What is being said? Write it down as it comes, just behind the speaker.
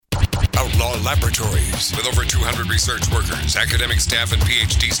Outlaw Laboratories. With over 200 research workers, academic staff, and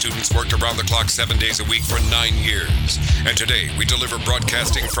PhD students worked around the clock 7 days a week for 9 years. And today, we deliver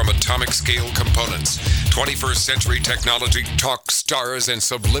broadcasting from atomic scale components, 21st century technology, talk stars, and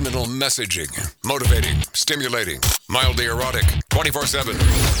subliminal messaging. Motivating, stimulating, mildly erotic, 24/7.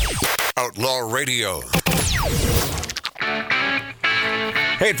 Outlaw Radio.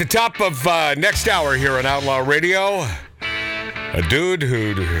 Hey, at the top of next hour here on Outlaw Radio, a dude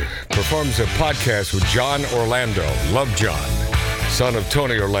who performs a podcast with John Orlando. Love John, son of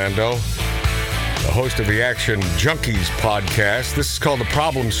Tony Orlando, the host of the Action Junkies podcast. This is called The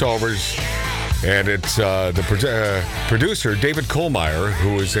Problem Solvers, and it's the producer, David Kohlmeyer,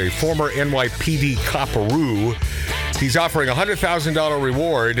 who is a former NYPD copperoo. He's offering a $100,000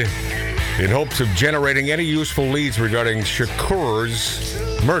 reward in hopes of generating any useful leads regarding Shakur's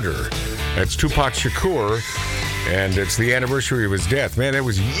murder. That's Tupac Shakur, and it's the anniversary of his death. Man, that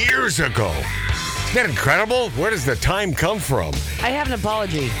was years ago. Isn't that incredible? Where does the time come from? I have an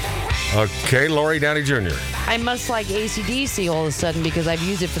apology. Okay, Lori Downey Jr. I must like AC/DC all of a sudden because I've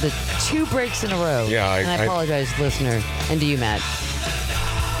used it for the 2 breaks in a row. Yeah, and I apologize, listener, and to you, Matt.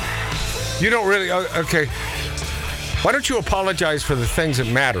 You don't really... okay. Why don't you apologize for the things that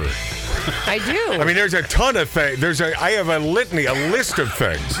matter? I do. I mean, there's a ton of things. I have a litany, a list of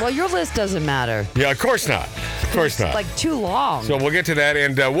things. Well, your list doesn't matter. Yeah, of course not. Of course not. It's like too long. So we'll get to that.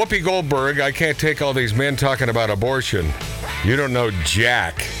 And Whoopie Goldberg, I can't take all these men talking about abortion. You don't know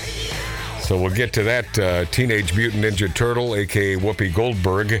jack. So we'll get to that Teenage Mutant Ninja Turtle, a.k.a. Whoopi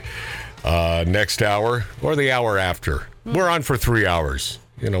Goldberg, next hour or the hour after. We're on for 3 hours.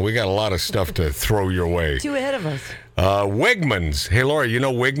 You know, we got a lot of stuff to throw your way. 2 ahead of us. Wegmans. Hey, Laura, you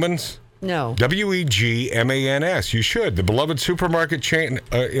know Wegmans? No. Wegmans. You should. The beloved supermarket chain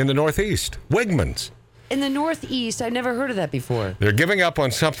in the Northeast. Wegmans. In the Northeast, I've never heard of that before. They're giving up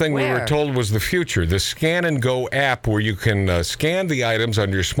on something we were told was the future. The Scan and Go app, where you can scan the items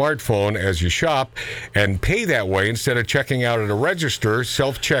on your smartphone as you shop and pay that way instead of checking out at a register,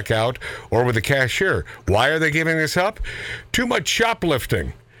 self-checkout, or with a cashier. Why are they giving this up? Too much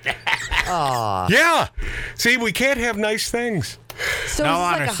shoplifting. Yeah. See, we can't have nice things. So No is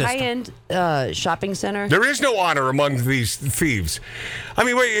honor this like a system. high-end shopping center? There is no honor among these thieves. I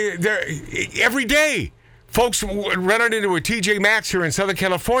mean, every day, folks running into a TJ Maxx here in Southern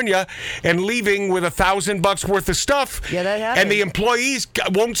California and leaving with $1,000 worth of stuff. Yeah, that happens. And the employees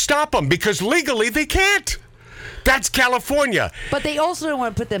won't stop them because legally they can't. That's California. But they also don't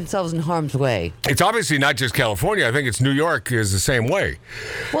want to put themselves in harm's way. It's obviously not just California. I think it's New York is the same way.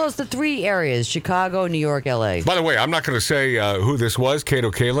 Well, it's the 3 areas, Chicago, New York, L.A. By the way, I'm not going to say who this was, Cato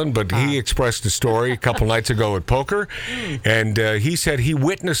Kalin, but he expressed a story a couple nights ago at poker, and he said he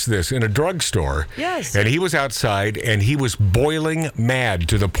witnessed this in a drugstore. Yes. And he was outside, and he was boiling mad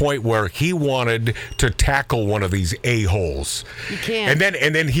to the point where he wanted to tackle one of these a-holes. You can't.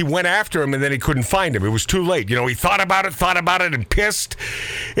 And then he went after him, and then he couldn't find him. It was too late. You know, he thought about it, and pissed.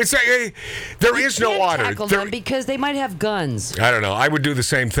 It's like, there is no honor. Tackle them because they might have guns. I don't know. I would do the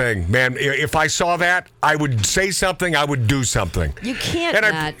same thing, man. If I saw that, I would say something. I would do something. You can't, and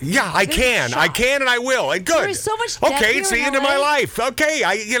Matt. I can. I can, and I will. Good. There is so much death okay, here it's the in end of LA. my life. Okay,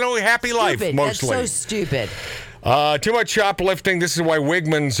 happy life Stupid. mostly. That's so stupid. Too much shoplifting. This is why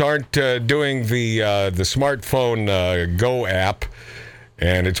Wegmans aren't doing the smartphone Go app.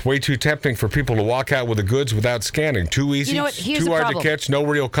 And it's way too tempting for people to walk out with the goods without scanning. Too easy, You know what? Here's too the hard problem. to catch, no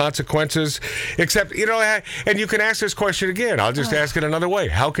real consequences. Except, and you can ask this question again. I'll just ask it another way.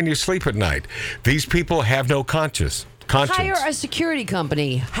 How can you sleep at night? These people have no conscience. Hire a security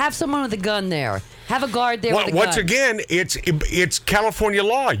company. Have someone with a gun there. Have a guard there with a gun. Once again, it's California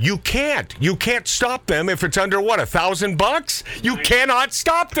law. You can't stop them if it's under $1,000. You cannot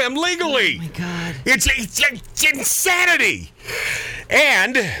stop them legally. Oh my God! It's insanity.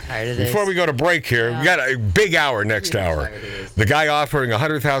 And before we go to break here, we got a big hour next hour. The guy offering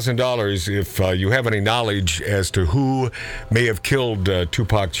 $100,000 if you have any knowledge as to who may have killed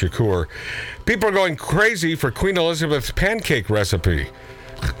Tupac Shakur. People are going crazy for Queen Elizabeth's pancake recipe,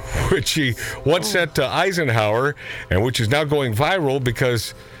 which she once sent to Eisenhower, and which is now going viral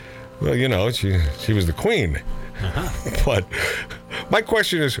because, well, she was the queen. But my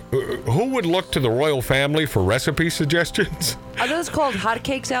question is, who would look to the royal family for recipe suggestions? Are those called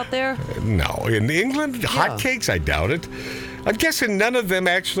hotcakes out there? No. In England, hotcakes? I doubt it. I'm guessing none of them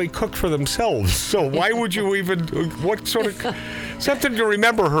actually cook for themselves. So why would you even, what sort of, something to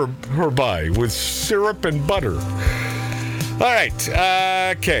remember her by with syrup and butter. All right.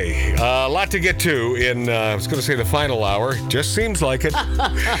 Okay. A lot to get to in, I was going to say the final hour. Just seems like it.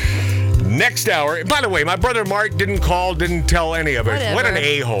 Next hour. By the way, my brother Mark didn't call, didn't tell any of it. Whatever. What an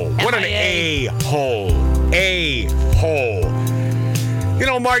a-hole. What an a-hole. A-hole. You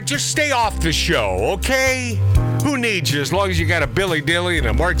know, Mark, just stay off the show, okay? Who needs you? As long as you got a Billy Dilly and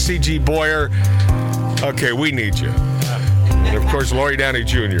a Mark C.G. Boyer. Okay, we need you. And, of course, Lori Downey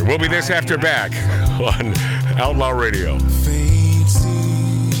Jr. We'll be this after back on Outlaw Radio.